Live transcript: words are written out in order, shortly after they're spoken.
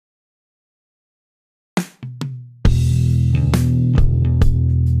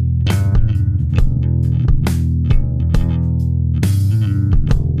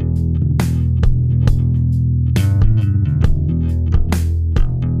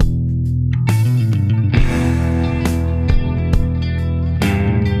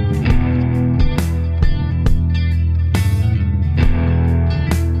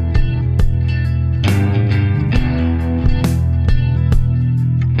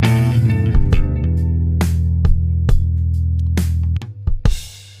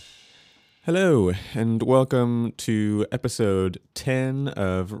Hello, and welcome to episode 10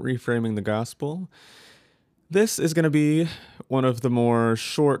 of Reframing the Gospel. This is going to be one of the more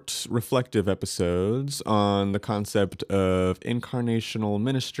short, reflective episodes on the concept of incarnational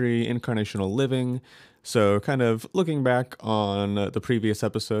ministry, incarnational living. So, kind of looking back on the previous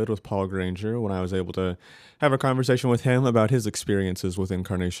episode with Paul Granger when I was able to have a conversation with him about his experiences with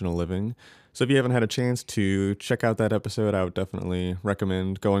incarnational living. So, if you haven't had a chance to check out that episode, I would definitely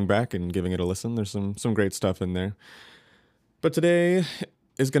recommend going back and giving it a listen. There's some great stuff in there. But today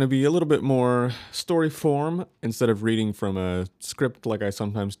is going to be a little bit more story form. Instead of reading from a script like I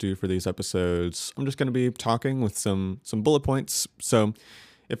sometimes do for these episodes, I'm just going to be talking with some bullet points. So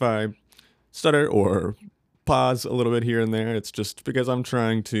if I stutter or pause a little bit here and there, it's just because I'm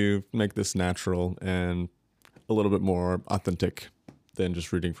trying to make this natural and a little bit more authentic than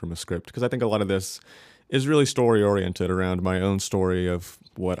just reading from a script. Because I think a lot of this is really story oriented around my own story of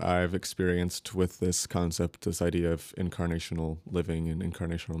what I've experienced with this concept, this idea of incarnational living and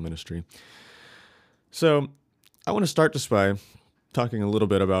incarnational ministry. So I want to start just by talking a little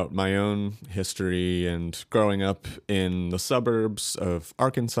bit about my own history and growing up in the suburbs of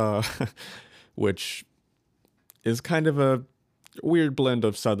Arkansas, which is kind of a weird blend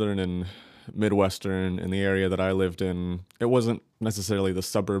of Southern and Midwestern. In the area that I lived in, it wasn't necessarily the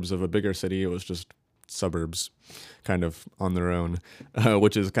suburbs of a bigger city, it was just suburbs kind of on their own,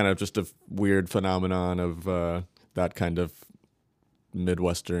 which is kind of just a weird phenomenon of that kind of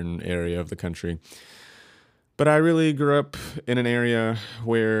Midwestern area of the country. But I really grew up in an area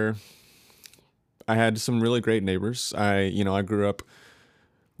where I had some really great neighbors. I grew up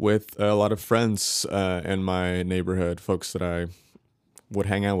with a lot of friends in my neighborhood, folks that I would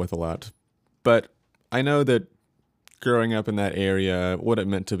hang out with a lot. But I know that growing up in that area, what it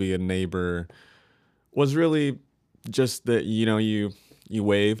meant to be a neighbor was really just that, you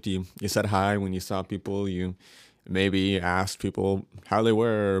waved, you said hi when you saw people, you maybe asked people how they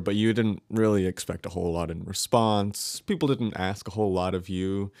were, but you didn't really expect a whole lot in response. People didn't ask a whole lot of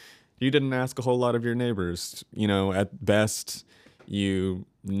you. You didn't ask a whole lot of your neighbors. At best, you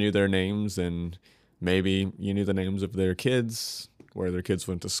knew their names and maybe you knew the names of their kids, where their kids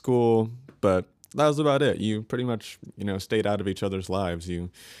went to school, but that was about it. You pretty much, stayed out of each other's lives. You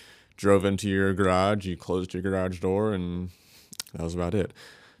drove into your garage, you closed your garage door, and that was about it.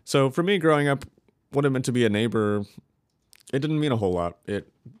 So for me, growing up, what it meant to be a neighbor, it didn't mean a whole lot.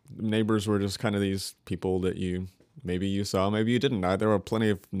 Neighbors were just kind of these people that maybe you saw, maybe you didn't. There were plenty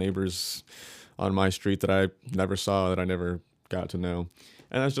of neighbors on my street that I never saw, that I never got to know.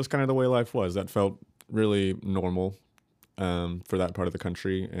 And that's just kind of the way life was. That felt really normal for that part of the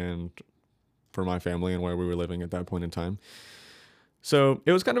country and for my family and where we were living at that point in time. So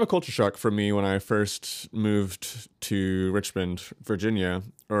it was kind of a culture shock for me when I first moved to Richmond, Virginia,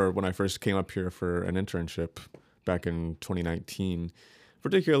 or when I first came up here for an internship back in 2019,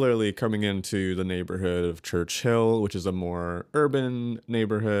 particularly coming into the neighborhood of Church Hill, which is a more urban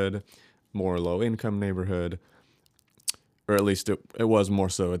neighborhood, more low-income neighborhood, or at least it was more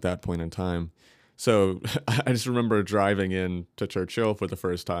so at that point in time. So I just remember driving in to Church Hill for the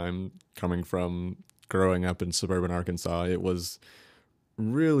first time, coming from growing up in suburban Arkansas. It was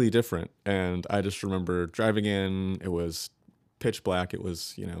really different. And I just remember driving in, it was pitch black. It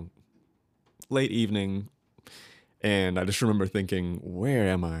was, late evening. And I just remember thinking, where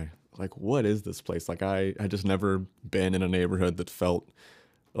am I? Like, what is this place? Like, I just never been in a neighborhood that felt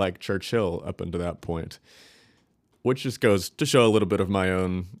like Church Hill up until that point, which just goes to show a little bit of my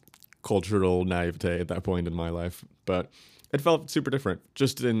own cultural naivete at that point in my life. But it felt super different.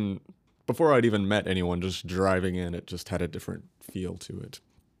 Before I'd even met anyone, just driving in, it just had a different feel to it.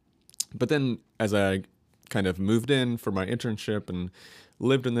 But then as I kind of moved in for my internship and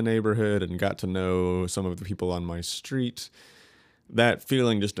lived in the neighborhood and got to know some of the people on my street, that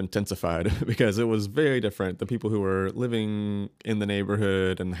feeling just intensified because it was very different. The people who were living in the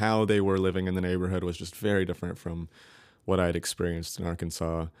neighborhood and how they were living in the neighborhood was just very different from what I'd experienced in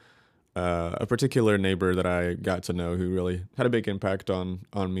Arkansas. A particular neighbor that I got to know who really had a big impact on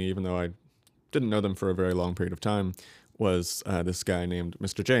me, even though I didn't know them for a very long period of time, was this guy named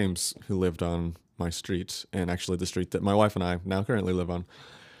Mr. James, who lived on my street, and actually the street that my wife and I now currently live on.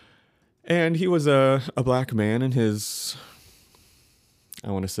 And he was a black man in his,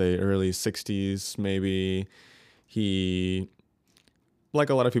 I want to say, early 60s, maybe. He, like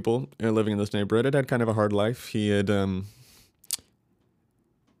a lot of people living in this neighborhood, had kind of a hard life. He had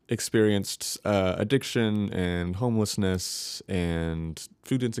experienced addiction and homelessness and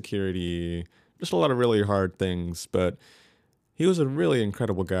food insecurity, just a lot of really hard things. But he was a really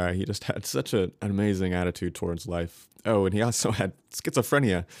incredible guy. He just had such an amazing attitude towards life. Oh, and he also had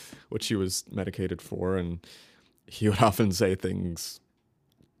schizophrenia, which he was medicated for, and he would often say things,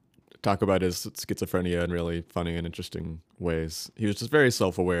 talk about his schizophrenia in really funny and interesting ways. He was just very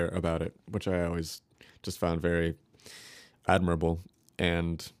self-aware about it, which I always just found very admirable.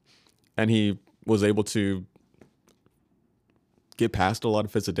 And he was able to get past a lot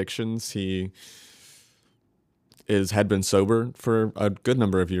of his addictions. He had been sober for a good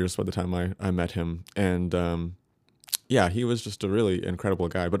number of years by the time I met him. And yeah, he was just a really incredible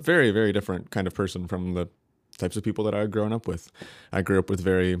guy, but very, very different kind of person from the types of people that I had grown up with. I grew up with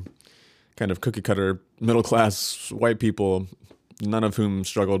very kind of cookie cutter, middle class white people, none of whom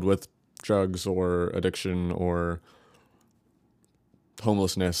struggled with drugs or addiction or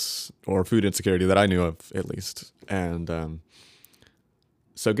homelessness or food insecurity that I knew of, at least. And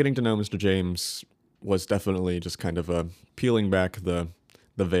so getting to know Mr. James was definitely just kind of peeling back the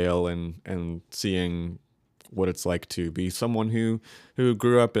veil and seeing what it's like to be someone who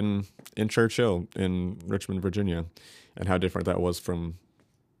grew up in Churchill in Richmond, Virginia, and how different that was from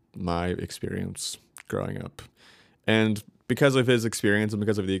my experience growing up. And because of his experience and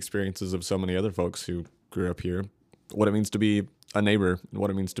because of the experiences of so many other folks who grew up here, what it means to be a neighbor,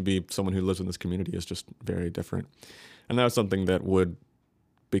 what it means to be someone who lives in this community is just very different. And that was something that would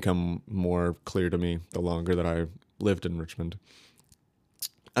become more clear to me the longer that I lived in Richmond.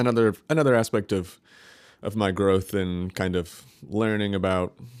 Another aspect of my growth and kind of learning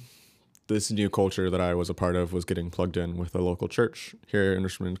about this new culture that I was a part of was getting plugged in with a local church here in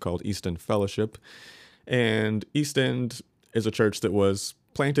Richmond called East End Fellowship. And East End is a church that was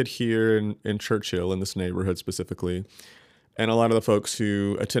planted here in Churchill, in this neighborhood specifically. And a lot of the folks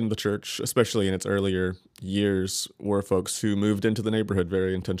who attend the church, especially in its earlier years, were folks who moved into the neighborhood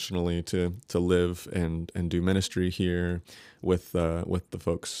very intentionally to live and do ministry here with the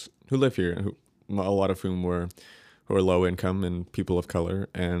folks who live here, a lot of whom were low income and people of color.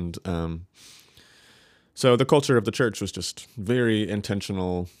 And so the culture of the church was just very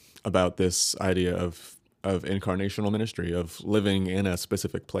intentional about this idea of incarnational ministry, of living in a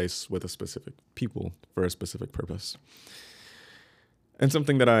specific place with a specific people for a specific purpose. And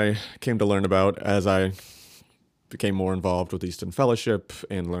something that I came to learn about as I became more involved with East End Fellowship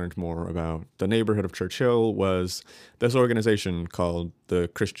and learned more about the neighborhood of Churchill was this organization called the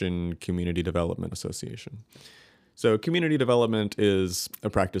Christian Community Development Association. So community development is a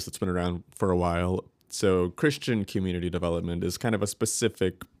practice that's been around for a while. So Christian community development is kind of a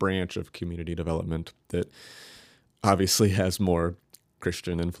specific branch of community development that obviously has more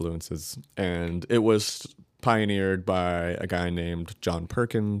Christian influences. And it was pioneered by a guy named John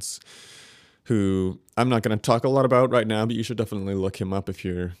Perkins, who I'm not going to talk a lot about right now, but you should definitely look him up if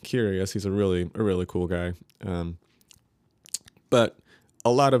you're curious. He's a really cool guy. But a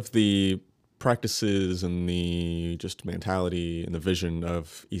lot of the practices and the just mentality and the vision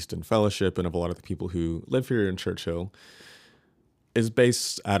of East End Fellowship and of a lot of the people who live here in Churchill is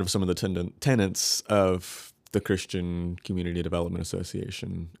based out of some of the tenets of the Christian Community Development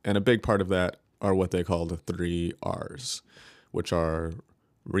Association. And a big part of that are what they call the 3 R's, which are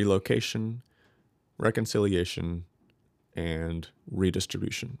relocation, reconciliation, and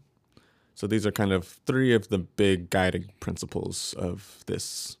redistribution. So these are kind of 3 of the big guiding principles of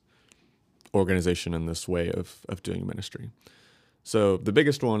this organization and this way of doing ministry. So the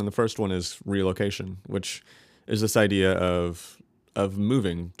biggest one and the first one is relocation, which is this idea of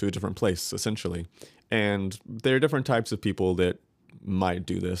moving to a different place, essentially. And there are different types of people that might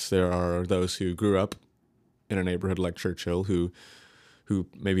do this. There are those who grew up in a neighborhood like Churchill who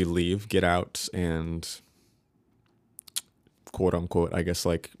maybe leave, get out, and quote unquote, I guess,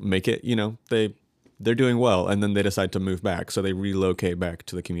 like make it, they're doing well, and then they decide to move back. So they relocate back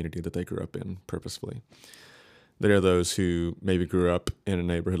to the community that they grew up in purposefully. There are those who maybe grew up in a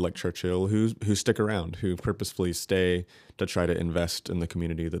neighborhood like Churchill who stick around, who purposefully stay to try to invest in the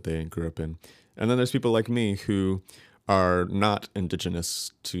community that they grew up in. And then there's people like me who are not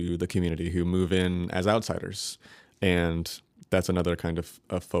indigenous to the community, who move in as outsiders. And that's another kind of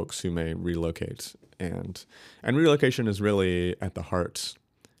folks who may relocate. And relocation is really at the heart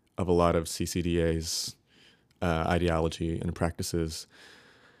of a lot of CCDA's ideology and practices.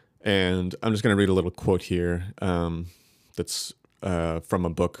 And I'm just going to read a little quote here that's from a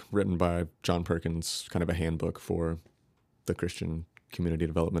book written by John Perkins, kind of a handbook for the Christian Community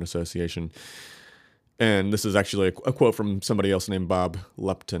Development Association. And this is actually a quote from somebody else named Bob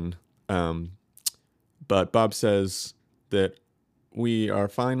Lupton. But Bob says that we are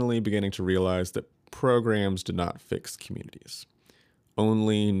finally beginning to realize that programs do not fix communities.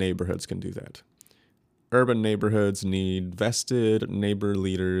 Only neighborhoods can do that. urban neighborhoods need vested neighbor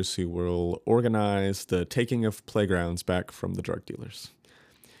leaders who will organize the taking of playgrounds back from the drug dealers.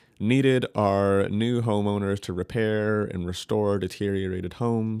 Needed are new homeowners to repair and restore deteriorated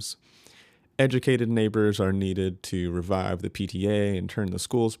homes. Educated neighbors are needed to revive the PTA and turn the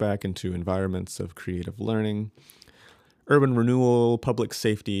schools back into environments of creative learning. Urban renewal, public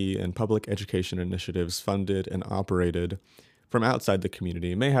safety, and public education initiatives funded and operated from outside the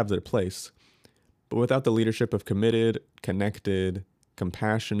community may have their place, but without the leadership of committed, connected,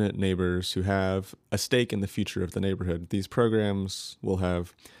 compassionate neighbors who have a stake in the future of the neighborhood, these programs will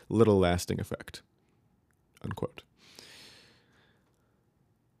have little lasting effect. Unquote.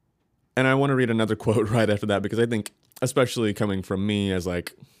 And I want to read another quote right after that, because I think, especially coming from me as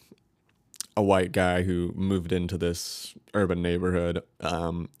like a white guy who moved into this urban neighborhood,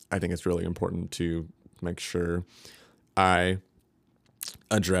 I think it's really important to make sure I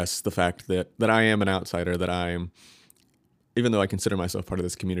address the fact that I am an outsider, that I'm, even though I consider myself part of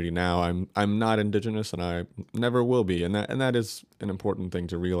this community now, I'm not indigenous and I never will be. And that is an important thing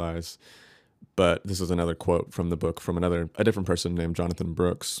to realize. But this is another quote from the book from a different person named Jonathan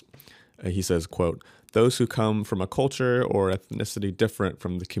Brooks. He says, quote, "Those who come from a culture or ethnicity different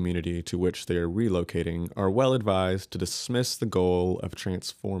from the community to which they are relocating are well advised to dismiss the goal of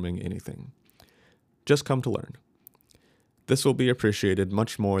transforming anything. Just come to learn. This will be appreciated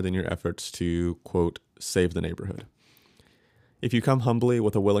much more than your efforts to, quote, save the neighborhood. If you come humbly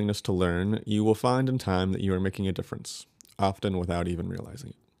with a willingness to learn, you will find in time that you are making a difference, often without even realizing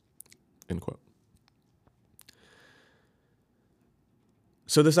it." End quote.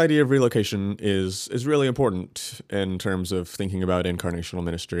 So this idea of relocation is really important in terms of thinking about incarnational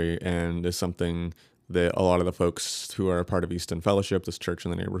ministry, and is something that a lot of the folks who are a part of Easton Fellowship, this church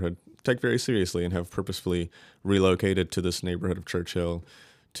in the neighborhood, take very seriously and have purposefully relocated to this neighborhood of Churchill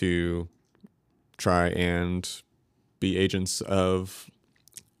to try and be agents of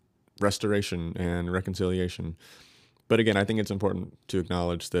restoration and reconciliation. But again, I think it's important to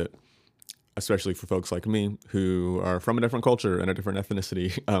acknowledge that, especially for folks like me who are from a different culture and a different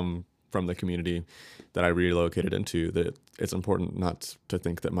ethnicity from the community that I relocated into, that it's important not to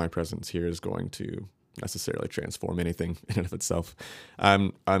think that my presence here is going to necessarily transform anything in and of itself.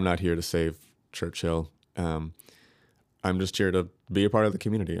 I'm not here to save Churchill. I'm just here to be a part of the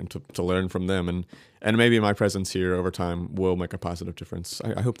community and to learn from them. And maybe my presence here over time will make a positive difference.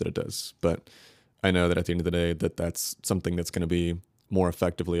 I hope that it does. But I know that at the end of the day, that's something that's going to be more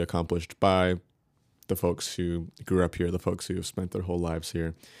effectively accomplished by the folks who grew up here, the folks who have spent their whole lives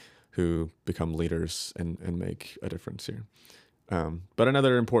here, who become leaders and make a difference here. But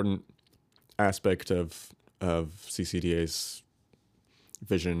another important aspect of CCDA's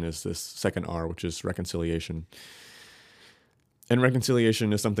vision is this second R, which is reconciliation. And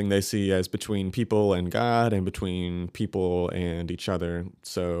reconciliation is something they see as between people and God and between people and each other.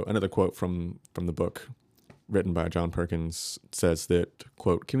 So another quote from the book, written by John Perkins, says that,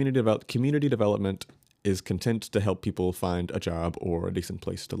 quote, community development is content to help people find a job or a decent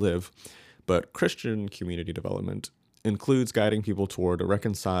place to live, but Christian community development includes guiding people toward a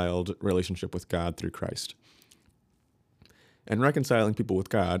reconciled relationship with God through Christ. And reconciling people with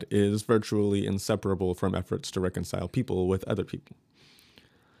God is virtually inseparable from efforts to reconcile people with other people.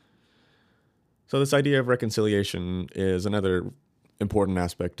 So this idea of reconciliation is another important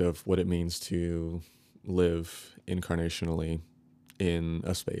aspect of what it means to live incarnationally in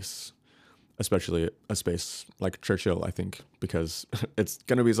a space, especially a space like Churchill, I think, because it's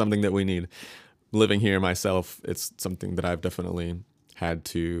going to be something that we need. Living here myself, it's something that I've definitely had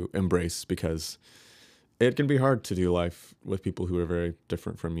to embrace, because it can be hard to do life with people who are very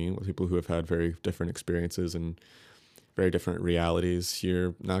different from you, with people who have had very different experiences and very different realities.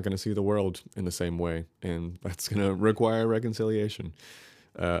 You're not going to see the world in the same way, and that's going to require reconciliation.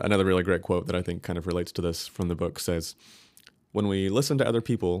 Another really great quote that I think kind of relates to this from the book says, "When we listen to other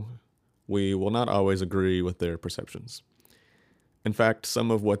people, we will not always agree with their perceptions. In fact,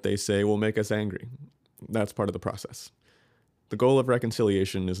 some of what they say will make us angry. That's part of the process. The goal of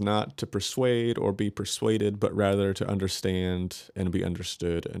reconciliation is not to persuade or be persuaded, but rather to understand and be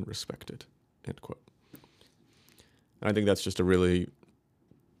understood and respected." End quote. And I think that's just a really,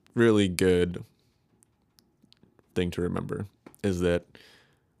 really good thing to remember, is that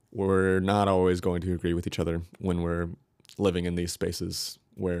we're not always going to agree with each other when we're living in these spaces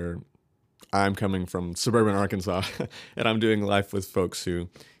where I'm coming from suburban Arkansas and I'm doing life with folks who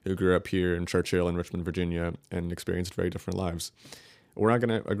grew up here in Churchill and Richmond, Virginia, and experienced very different lives. We're not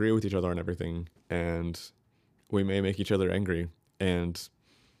going to agree with each other on everything, and we may make each other angry. And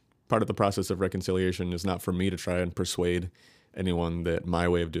part of the process of reconciliation is not for me to try and persuade anyone that my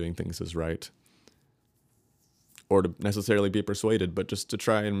way of doing things is right, or to necessarily be persuaded, but just to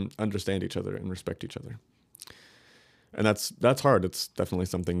try and understand each other and respect each other. And that's hard. It's definitely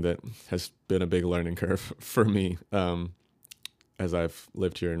something that has been a big learning curve for me as I've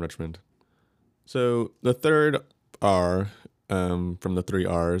lived here in Richmond. So the third R from the three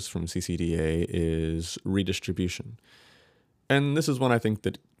R's from CCDA is redistribution. And this is one I think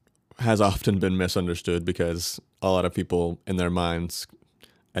that has often been misunderstood because a lot of people in their minds,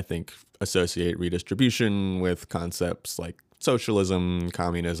 I think, associate redistribution with concepts like socialism,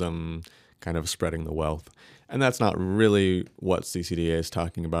 communism, kind of spreading the wealth. And that's not really what CCDA is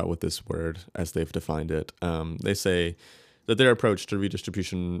talking about with this word as they've defined it. They say that their approach to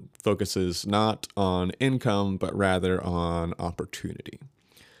redistribution focuses not on income, but rather on opportunity.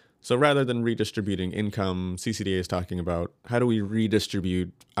 So rather than redistributing income, CCDA is talking about how do we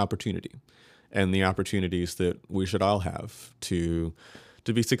redistribute opportunity and the opportunities that we should all have to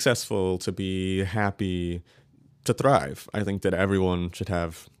be successful, to be happy, to thrive. I think that everyone should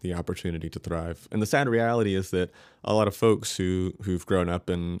have the opportunity to thrive. And the sad reality is that a lot of folks who've grown up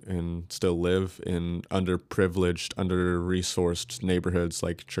and still live in underprivileged, under-resourced neighborhoods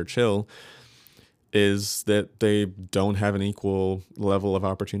like Churchill is that they don't have an equal level of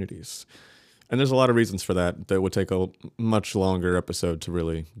opportunities. And there's a lot of reasons for that would take a much longer episode to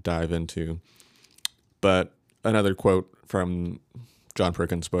really dive into. But another quote from John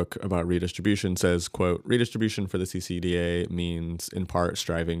Perkins' book about redistribution says, quote, "Redistribution for the CCDA means, in part,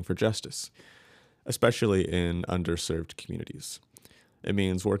 striving for justice, especially in underserved communities. It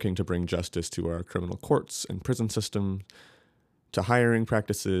means working to bring justice to our criminal courts and prison system, to hiring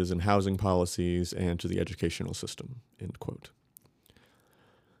practices and housing policies, and to the educational system," end quote.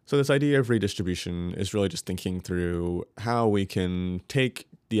 So this idea of redistribution is really just thinking through how we can take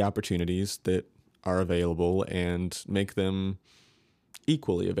the opportunities that are available and make them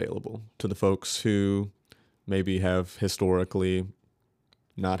equally available to the folks who maybe have historically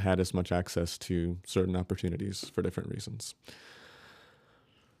not had as much access to certain opportunities for different reasons.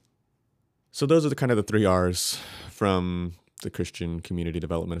 So those are the kind of the three R's from the Christian Community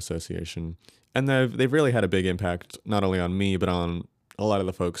Development Association. And they've really had a big impact, not only on me, but on a lot of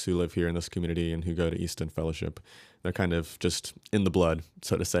the folks who live here in this community and who go to Easton Fellowship. They're kind of just in the blood,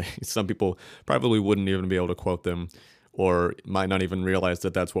 so to say. Some people probably wouldn't even be able to quote them or might not even realize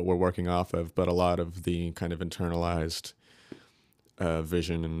that that's what we're working off of, but a lot of the kind of internalized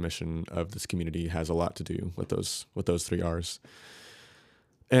vision and mission of this community has a lot to do with those three R's.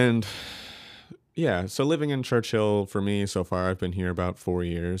 And yeah, so living in Churchill for me so far, I've been here about 4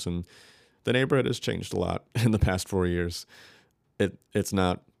 years, and the neighborhood has changed a lot in the past 4 years. It's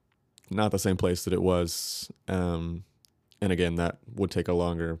not the same place that it was. And again, that would take a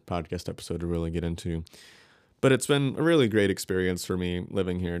longer podcast episode to really get into. But it's been a really great experience for me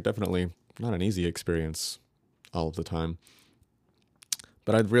living here. Definitely not an easy experience all of the time.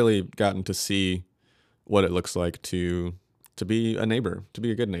 But I've really gotten to see what it looks like to be a neighbor, to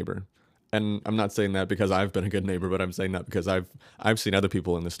be a good neighbor. And I'm not saying that because I've been a good neighbor, but I'm saying that because I've seen other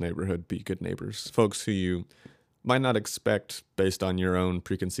people in this neighborhood be good neighbors, folks who you might not expect based on your own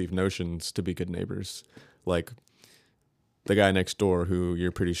preconceived notions to be good neighbors. Like the guy next door who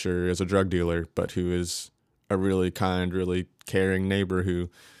you're pretty sure is a drug dealer, but who is a really kind, really caring neighbor who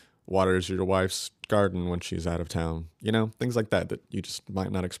waters your wife's garden when she's out of town. You know, things like that you just might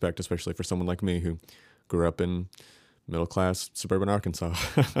not expect, especially for someone like me who grew up in middle-class suburban Arkansas.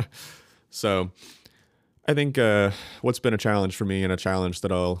 So I think what's been a challenge for me and a challenge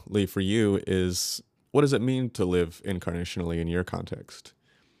that I'll leave for you is, what does it mean to live incarnationally in your context?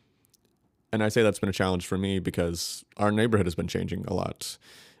 And I say that's been a challenge for me because our neighborhood has been changing a lot.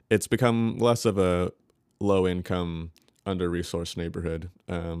 It's become less of a low-income, under-resourced neighborhood.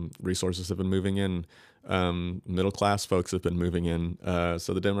 Resources have been moving in. Middle-class folks have been moving in.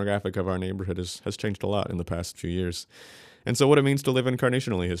 So the demographic of our neighborhood has changed a lot in the past few years. And so what it means to live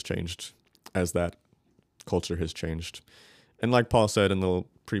incarnationally has changed as that culture has changed. And like Paul said in the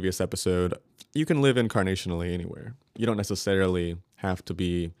previous episode, you can live incarnationally anywhere. You don't necessarily have to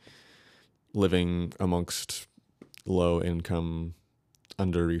be living amongst low-income,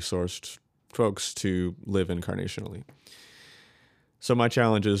 under-resourced folks to live incarnationally. So my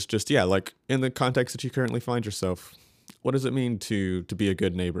challenge is just, like in the context that you currently find yourself, what does it mean to be a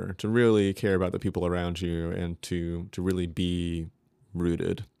good neighbor, to really care about the people around you, and to really be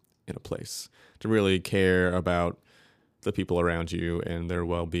rooted in a place, to really care about the people around you and their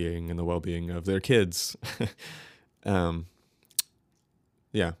well-being and the well-being of their kids?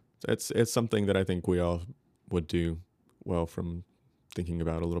 It's something that I think we all would do well from thinking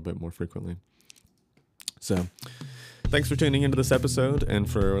about a little bit more frequently. So Thanks for tuning into this episode and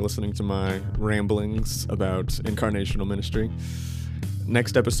for listening to my ramblings about incarnational ministry.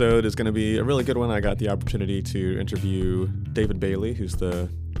 Next episode is going to be a really good one. I got the opportunity to interview David Bailey, who's the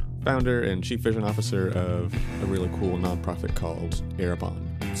founder and chief vision officer of a really cool nonprofit called Erebon.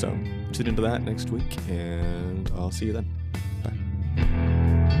 So tune into that next week, and I'll see you then. Bye.